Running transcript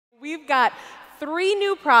we've got 3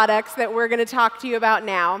 new products that we're going to talk to you about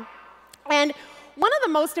now. And one of the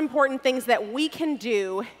most important things that we can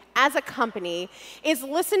do as a company is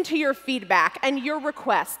listen to your feedback and your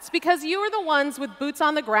requests, because you are the ones with boots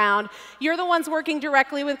on the ground. You're the ones working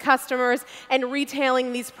directly with customers and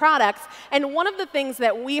retailing these products. And one of the things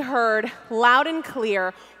that we heard loud and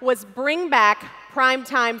clear was bring back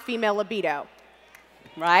primetime female libido.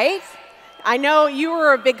 Right? I know you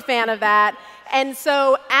were a big fan of that. And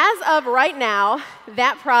so as of right now,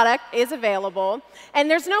 that product is available. And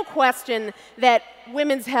there's no question that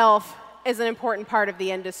women's health is an important part of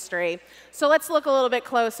the industry. So let's look a little bit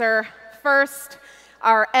closer. First,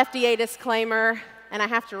 our FDA disclaimer, and I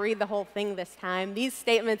have to read the whole thing this time. These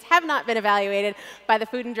statements have not been evaluated by the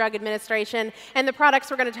Food and Drug Administration, and the products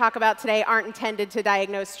we're going to talk about today aren't intended to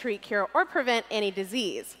diagnose, treat, cure, or prevent any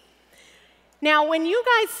disease. Now, when you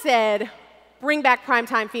guys said, bring back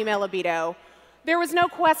primetime female libido, there was no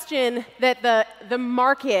question that the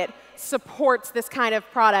market supports this kind of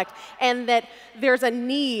product and that there's a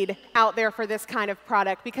need out there for this kind of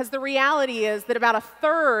product, because the reality is that about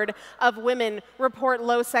 1/3 of women report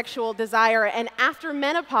low sexual desire, and after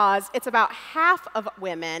menopause, it's about half of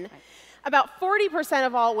women. About 40%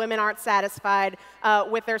 of all women aren't satisfied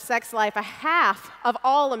with their sex life. A half of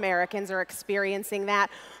all Americans are experiencing that.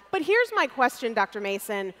 But here's my question, Dr.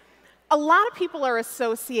 Mason. A lot of people are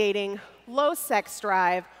associating low sex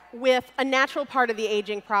drive with a natural part of the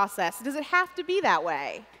aging process. Does it have to be that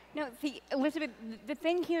way? No, see, Elizabeth, the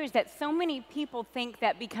thing here is that so many people think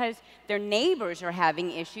that because their neighbors are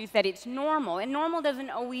having issues that it's normal, and normal doesn't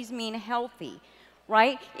always mean healthy,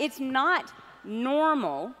 right? It's not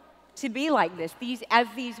normal to be like this. As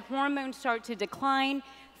these hormones start to decline,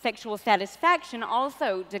 sexual satisfaction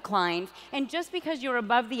also declines, and just because you're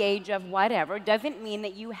above the age of whatever doesn't mean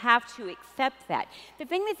that you have to accept that. The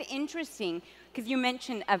thing that's interesting, because you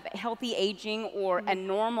mentioned of healthy aging or a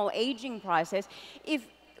normal aging process, is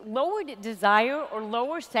lower desire or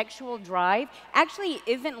lower sexual drive actually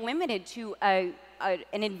isn't limited to an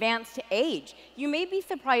advanced age. You may be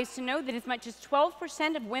surprised to know that as much as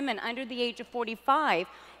 12% of women under the age of 45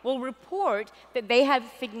 will report that they have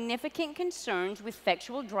significant concerns with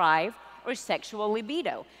sexual drive or sexual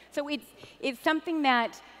libido. So it's something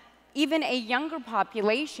that even a younger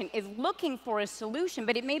population is looking for a solution,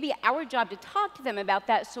 but it may be our job to talk to them about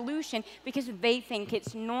that solution because they think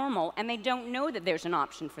it's normal and they don't know that there's an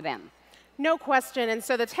option for them. No question. And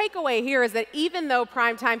so the takeaway here is that even though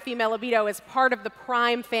primetime female libido is part of the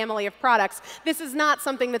Prime family of products, this is not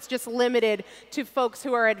something that's just limited to folks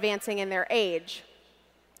who are advancing in their age.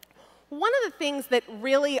 One of the things that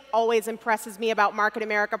really always impresses me about Market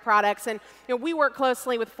America products, and we work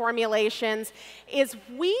closely with formulations, is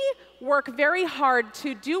we work very hard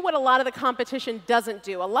to do what a lot of the competition doesn't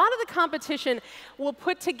do. A lot of the competition will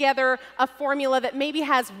put together a formula that maybe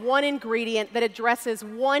has one ingredient that addresses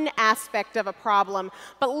one aspect of a problem,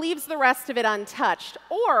 but leaves the rest of it untouched.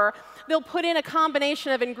 Or they'll put in a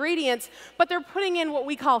combination of ingredients, but they're putting in what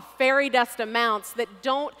we call fairy dust amounts that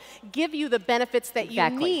don't give you the benefits that you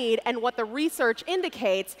need and what the research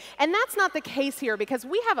indicates. And that's not the case here, because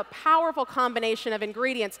we have a powerful combination of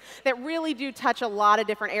ingredients that really do touch a lot of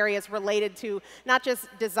different areas related to not just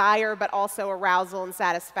desire, but also arousal and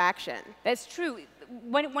satisfaction. That's true.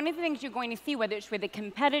 One of the things you're going to see, whether it's with a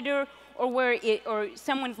competitor or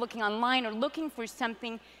someone's looking online or looking for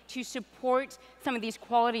something to support some of these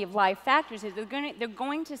quality of life factors, is they're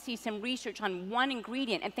going to see some research on one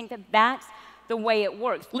ingredient and think that that's the way it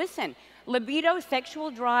works. Listen, libido,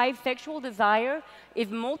 sexual drive, sexual desire is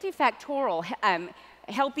multifactorial.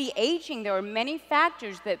 Healthy aging, there are many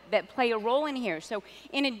factors that play a role in here. So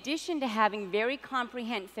in addition to having very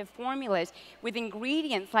comprehensive formulas with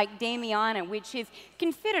ingredients like Damiana, which is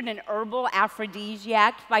considered an herbal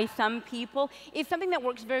aphrodisiac by some people, is something that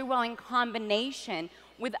works very well in combination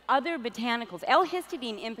with other botanicals.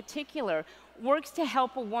 L-histidine in particular works to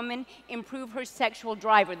help a woman improve her sexual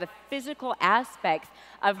drive, or the physical aspects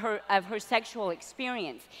of her sexual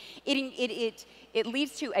experience. It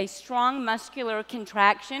leads to a strong muscular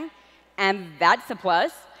contraction, and that's a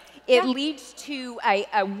plus. It leads to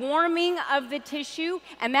a warming of the tissue,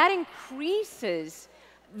 and that increases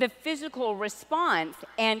the physical response.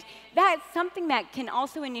 And that's something that can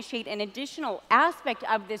also initiate an additional aspect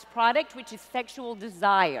of this product, which is sexual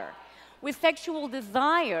desire. With sexual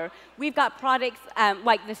desire, we've got products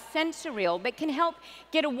like the Sensorial that can help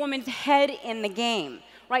get a woman's head in the game.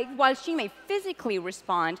 Right? While she may physically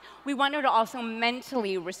respond, we want her to also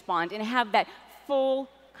mentally respond and have that full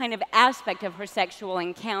kind of aspect of her sexual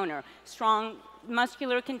encounter. Strong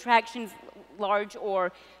muscular contractions, large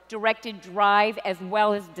or directed drive, as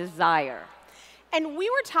well as desire. And we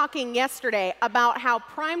were talking yesterday about how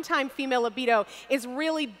primetime female libido is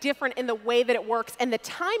really different in the way that it works and the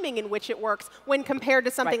timing in which it works when compared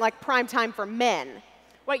to something like primetime for men.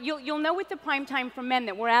 Right, you'll know with the prime time for men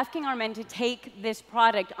that we're asking our men to take this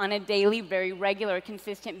product on a daily, very regular,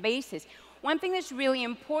 consistent basis. One thing that's really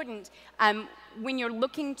important when you're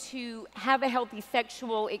looking to have a healthy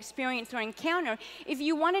sexual experience or encounter is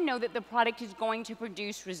you want to know that the product is going to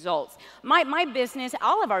produce results. My business,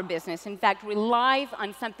 all of our business, in fact, relies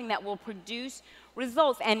on something that will produce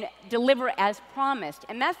results and deliver as promised.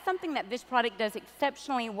 And that's something that this product does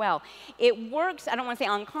exceptionally well. It works, I don't want to say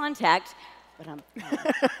on contact,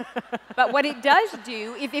 but what it does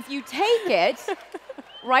do, if you take it,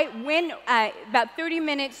 right, when about 30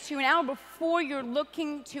 minutes to an hour before you're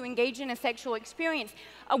looking to engage in a sexual experience,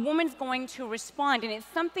 a woman's going to respond. And it's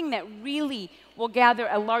something that really will gather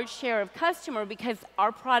a large share of customer because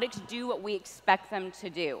our products do what we expect them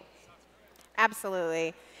to do.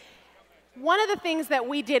 Absolutely. One of the things that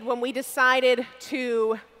we did when we decided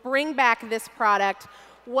to bring back this product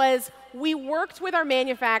was we worked with our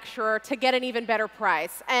manufacturer to get an even better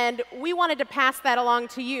price. And we wanted to pass that along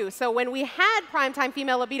to you. So when we had primetime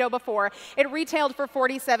female libido before, it retailed for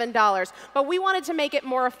 $47. But we wanted to make it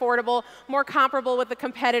more affordable, more comparable with the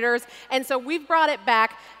competitors. And so we've brought it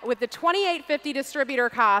back with the $28.50 distributor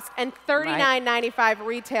cost and $39.95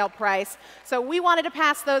 retail price. So we wanted to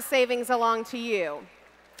pass those savings along to you.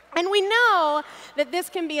 And we know that this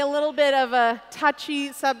can be a little bit of a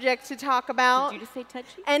touchy subject to talk about. Did you just say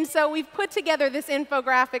touchy? And so we've put together this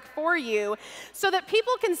infographic for you so that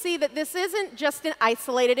people can see that this isn't just an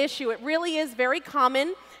isolated issue. It really is very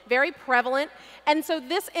common, very prevalent. And so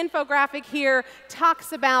this infographic here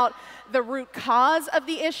talks about the root cause of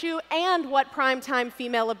the issue and what primetime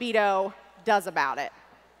female libido does about it.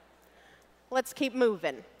 Let's keep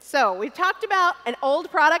moving. So we've talked about an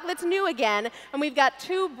old product that's new again, and we've got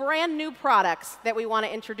two brand new products that we want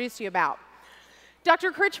to introduce you about.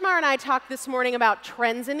 Dr. Kritchmar and I talked this morning about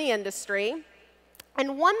trends in the industry,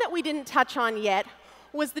 and one that we didn't touch on yet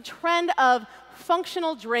was the trend of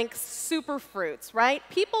functional drinks, superfruits, right?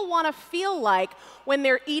 People want to feel like when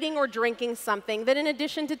they're eating or drinking something that in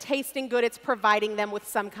addition to tasting good, it's providing them with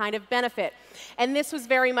some kind of benefit. And this was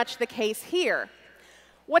very much the case here.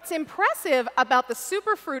 What's impressive about the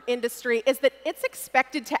superfruit industry is that it's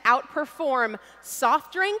expected to outperform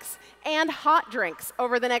soft drinks and hot drinks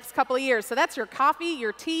over the next couple of years. So that's your coffee,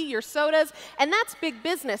 your tea, your sodas, and that's big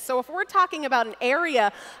business. So if we're talking about an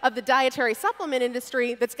area of the dietary supplement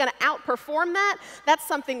industry that's going to outperform that, that's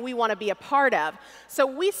something we want to be a part of. So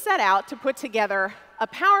we set out to put together a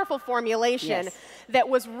powerful formulation that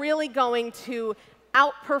was really going to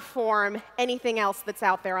outperform anything else that's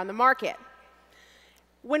out there on the market.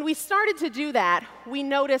 When we started to do that, we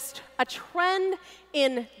noticed a trend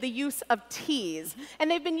in the use of teas.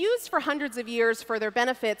 And they've been used for hundreds of years for their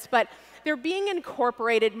benefits, but they're being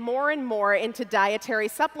incorporated more and more into dietary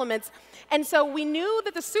supplements. And so we knew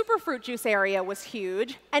that the superfruit juice area was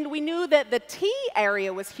huge, and we knew that the tea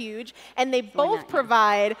area was huge, and they both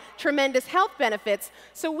provide tremendous health benefits.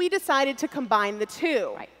 So we decided to combine the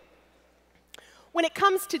two. Right. When it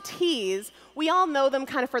comes to teas, we all know them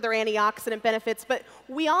kind of for their antioxidant benefits, but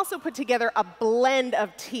we also put together a blend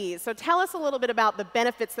of teas. So tell us a little bit about the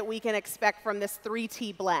benefits that we can expect from this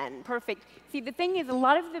 3-tea blend. Perfect. See, the thing is, a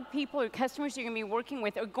lot of the people or customers you're going to be working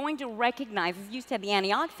with are going to recognize, as you said, the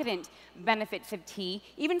antioxidant benefits of tea,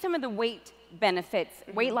 even some of the weight benefits,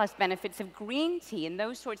 weight loss benefits of green tea and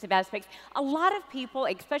those sorts of aspects. A lot of people,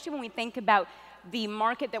 especially when we think about the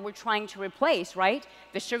market that we're trying to replace, right?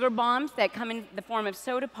 The sugar bombs that come in the form of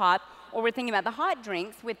soda pop, or we're thinking about the hot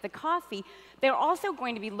drinks with the coffee, they're also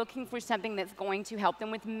going to be looking for something that's going to help them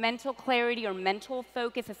with mental clarity or mental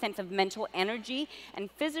focus, a sense of mental energy and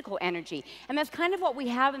physical energy. And that's kind of what we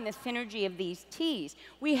have in the synergy of these teas.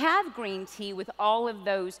 We have green tea with all of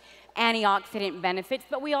those antioxidant benefits,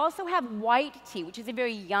 but we also have white tea, which is a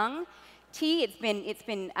very young tea. It's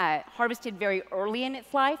been harvested very early in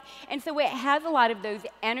its life, and so it has a lot of those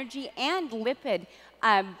energy and lipid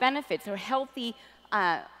benefits or healthy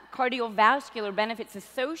cardiovascular benefits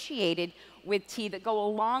associated with tea that go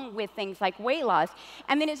along with things like weight loss.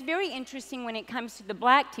 And then it's very interesting when it comes to the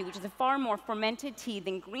black tea, which is a far more fermented tea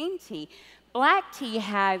than green tea. Black tea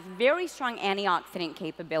has very strong antioxidant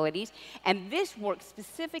capabilities, and this works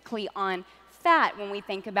specifically on fat when we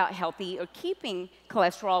think about healthy or keeping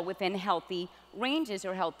cholesterol within healthy ranges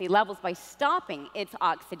or healthy levels by stopping its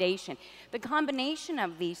oxidation. The combination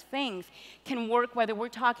of these things can work whether we're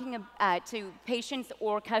talking to patients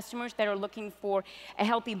or customers that are looking for a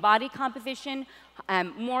healthy body composition,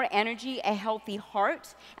 more energy, a healthy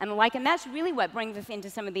heart, and the like. And that's really what brings us into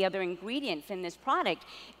some of the other ingredients in this product,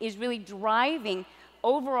 is really driving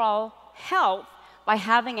overall health by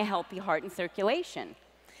having a healthy heart and circulation.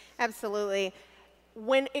 Absolutely.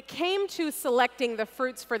 When it came to selecting the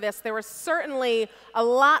fruits for this, there were certainly a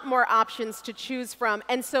lot more options to choose from.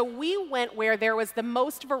 And so we went where there was the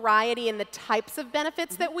most variety in the types of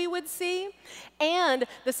benefits that we would see and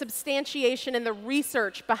the substantiation and the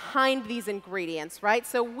research behind these ingredients, right?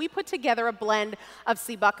 So we put together a blend of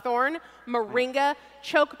sea buckthorn, moringa,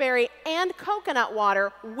 chokeberry, and coconut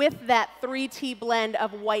water with that 3-tea blend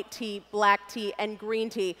of white tea, black tea, and green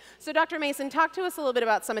tea. So Dr. Mason, talk to us a little bit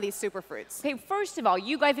about some of these superfruits. Okay, first of all,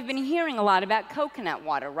 you guys have been hearing a lot about coconut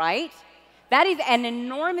water, right? That is an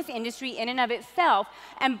enormous industry in and of itself,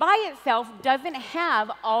 and by itself doesn't have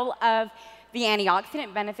all of the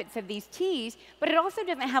antioxidant benefits of these teas, but it also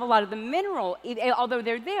doesn't have a lot of the mineral, although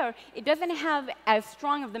they're there, it doesn't have as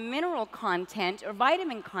strong of the mineral content or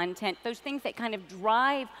vitamin content, those things that kind of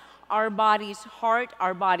drive our body's heart,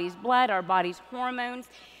 our body's blood, our body's hormones.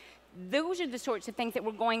 Those are the sorts of things that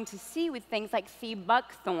we're going to see with things like sea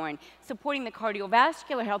buckthorn, supporting the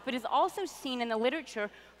cardiovascular health, but is also seen in the literature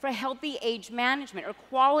for healthy age management or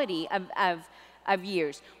quality of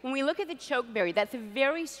years. When we look at the chokeberry, that's a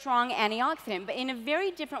very strong antioxidant, but in a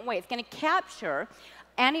very different way. It's going to capture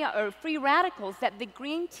free radicals that the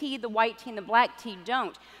green tea, the white tea, and the black tea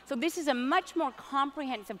don't. So this is a much more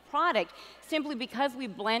comprehensive product simply because we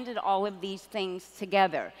blended all of these things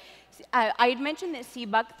together. I had mentioned that sea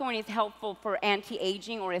buckthorn is helpful for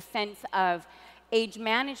anti-aging or a sense of age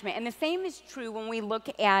management. And the same is true when we look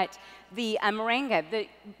at the moringa,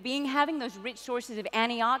 having those rich sources of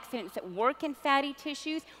antioxidants that work in fatty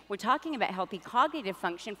tissues. We're talking about healthy cognitive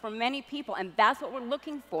function for many people, and that's what we're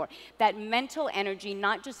looking for, that mental energy,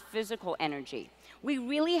 not just physical energy. We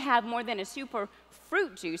really have more than a super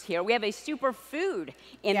fruit juice here. We have a super food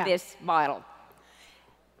in this bottle.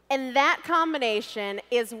 And that combination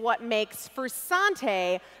is what makes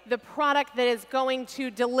Frusante the product that is going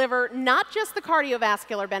to deliver not just the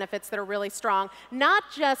cardiovascular benefits that are really strong, not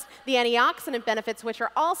just the antioxidant benefits, which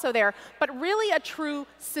are also there, but really a true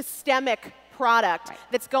systemic product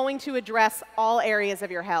that's going to address all areas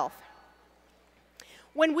of your health.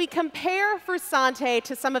 When we compare Frusante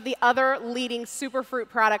to some of the other leading superfruit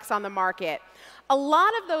products on the market, a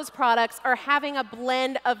lot of those products are having a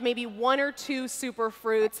blend of maybe 1 or 2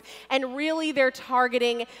 superfruits, and really they're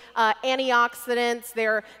targeting antioxidants,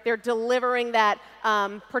 they're delivering that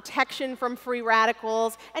protection from free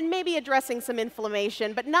radicals, and maybe addressing some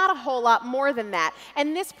inflammation, but not a whole lot more than that.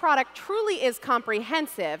 And this product truly is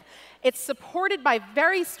comprehensive. It's supported by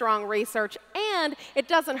very strong research, and it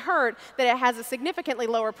doesn't hurt that it has a significantly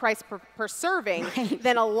lower price per serving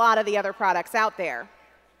than a lot of the other products out there.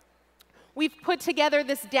 We've put together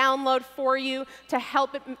this download for you to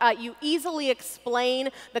help you easily explain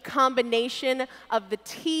the combination of the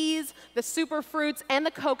teas, the superfruits, and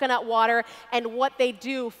the coconut water, and what they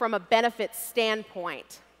do from a benefit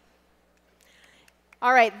standpoint.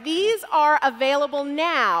 All right, these are available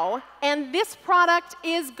now, and this product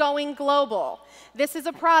is going global. This is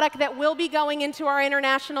a product that will be going into our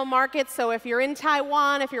international markets, so if you're in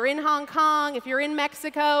Taiwan, if you're in Hong Kong, if you're in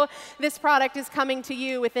Mexico, this product is coming to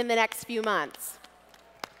you within the next few months.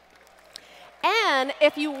 And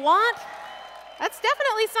if you want, that's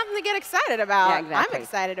definitely something to get excited about. Yeah, exactly. I'm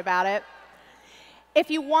excited about it. If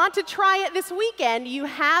you want to try it this weekend, you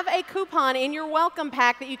have a coupon in your welcome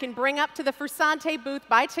pack that you can bring up to the Frusante booth,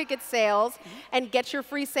 buy ticket sales, and get your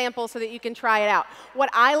free sample so that you can try it out. What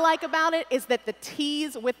I like about it is that the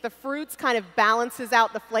teas with the fruits kind of balances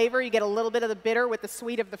out the flavor. You get a little bit of the bitter with the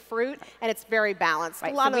sweet of the fruit, and it's very balanced.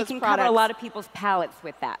 Right, a lot so of we those can products, cover a lot of people's palates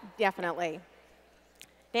with that. Definitely.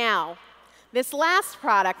 Now, this last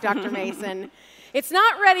product, Dr. Mason, it's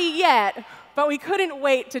not ready yet, but we couldn't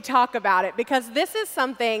wait to talk about it because this is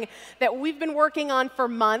something that we've been working on for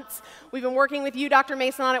months. We've been working with you, Dr.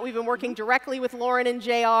 Mason, on it. We've been working directly with Lauren and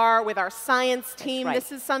JR, with our science team. Right.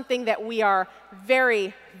 This is something that we are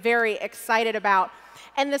very, very excited about.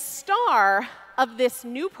 And the star of this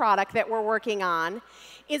new product that we're working on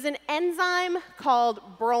is an enzyme called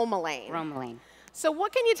bromelain. Bromelain. So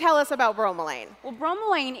what can you tell us about bromelain? Well,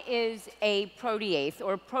 bromelain is a protease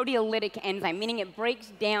or proteolytic enzyme, meaning it breaks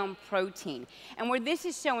down protein. And where this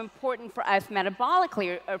is so important for us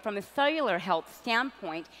metabolically or from a cellular health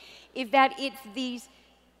standpoint is that it's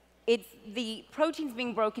the proteins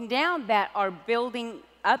being broken down that are building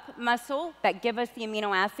up muscle that give us the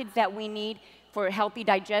amino acids that we need for healthy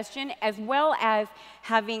digestion, as well as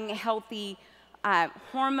having healthy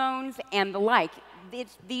hormones and the like.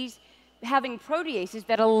 It's these having proteases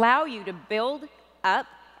that allow you to build up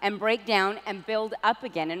and break down and build up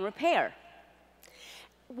again and repair.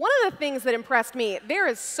 One of the things that impressed me, there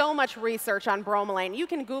is so much research on bromelain. You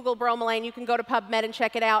can Google bromelain, you can go to PubMed and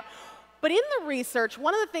check it out. But in the research,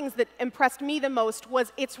 one of the things that impressed me the most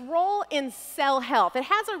was its role in cell health. It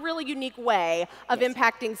has a really unique way of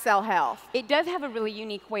impacting cell health. It does have a really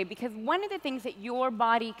unique way, because one of the things that your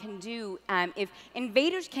body can do, if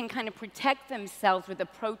invaders can kind of protect themselves with a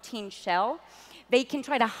protein shell, they can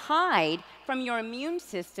try to hide from your immune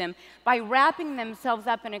system by wrapping themselves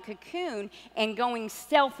up in a cocoon and going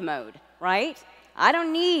stealth mode, right? I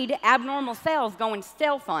don't need abnormal cells going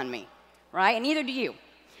stealth on me, right? And neither do you.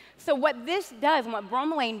 So what this does, and what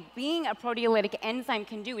bromelain, being a proteolytic enzyme,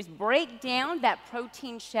 can do is break down that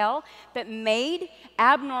protein shell that made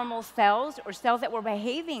abnormal cells or cells that were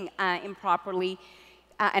behaving improperly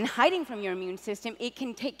and hiding from your immune system. It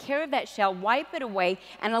can take care of that shell, wipe it away,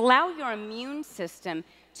 and allow your immune system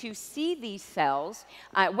to see these cells,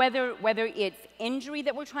 whether it's injury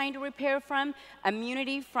that we're trying to repair from,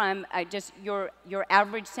 immunity from just your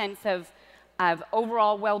average sense of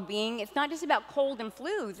overall well-being. It's not just about cold and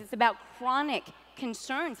flus, it's about chronic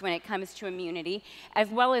concerns when it comes to immunity, as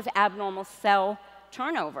well as abnormal cell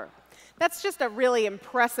turnover. That's just a really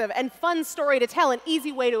impressive and fun story to tell, an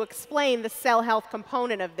easy way to explain the cell health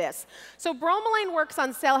component of this. So bromelain works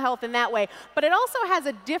on cell health in that way, but it also has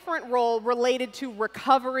a different role related to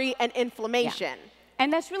recovery and inflammation. Yeah.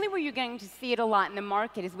 And that's really where you're going to see it a lot in the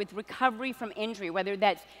market, is with recovery from injury, whether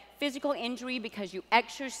that's physical injury because you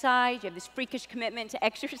exercise, you have this freakish commitment to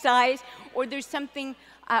exercise, or there's something,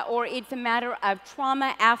 or it's a matter of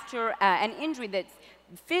trauma after an injury that's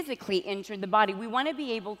physically injured the body. We want to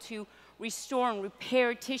be able to restore and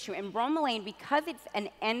repair tissue. And bromelain, because it's an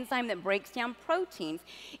enzyme that breaks down proteins,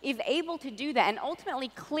 is able to do that and ultimately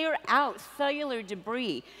clear out cellular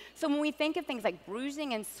debris. So when we think of things like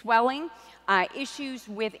bruising and swelling, issues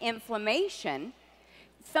with inflammation,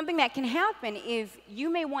 something that can happen is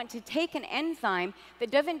you may want to take an enzyme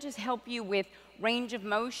that doesn't just help you with range of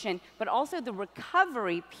motion, but also the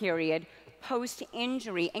recovery period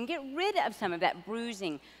post-injury, and get rid of some of that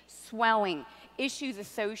bruising, swelling, issues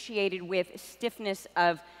associated with stiffness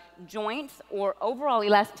of joints or overall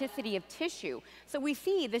elasticity of tissue. So we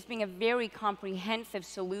see this being a very comprehensive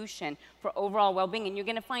solution for overall well-being, and you're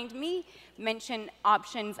going to find me mention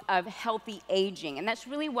options of healthy aging, and that's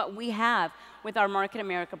really what we have with our Market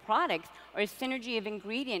America products, or a synergy of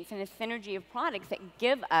ingredients and a synergy of products that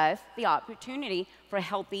give us the opportunity for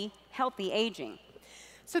healthy aging.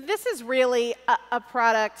 So this is really a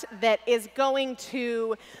product that is going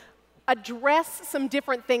to address some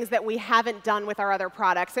different things that we haven't done with our other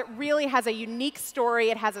products. It really has a unique story,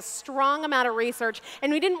 it has a strong amount of research,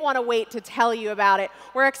 and we didn't want to wait to tell you about it.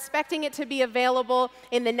 We're expecting it to be available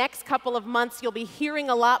in the next couple of months. You'll be hearing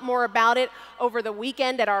a lot more about it over the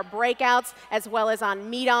weekend at our breakouts, as well as on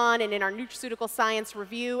Meet On and in our Nutraceutical Science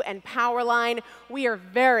Review and Powerline. We are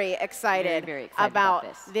very excited, very excited about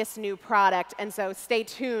this new product, and so stay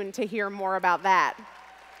tuned to hear more about that.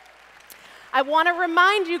 I want to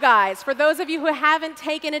remind you guys, for those of you who haven't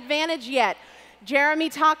taken advantage yet, Jeremy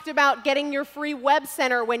talked about getting your free web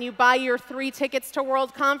center when you buy your 3 tickets to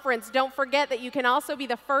World Conference. Don't forget that you can also be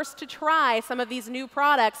the first to try some of these new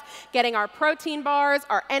products, getting our protein bars,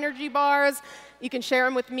 our energy bars. You can share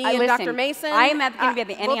them with me and Dr. Mason. I am going to be at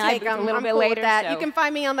the NEI booth a little bit later. So. You can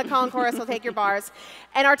find me on the concourse. I'll take your bars.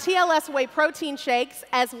 And our TLS Whey protein shakes,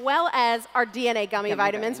 as well as our DNA gummy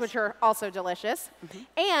vitamins, which are also delicious,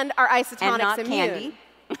 and our Isotonix and not Immune. Candy.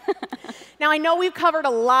 Now, I know we've covered a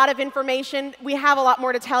lot of information. We have a lot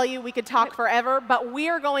more to tell you. We could talk forever, but we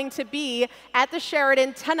are going to be at the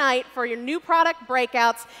Sheraton tonight for your new product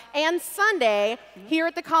breakouts, and Sunday here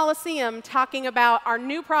at the Coliseum talking about our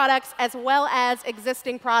new products as well as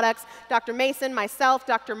existing products. Dr. Mason, myself,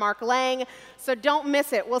 Dr. Mark Lang. So don't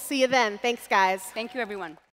miss it. We'll see you then. Thanks, guys. Thank you, everyone.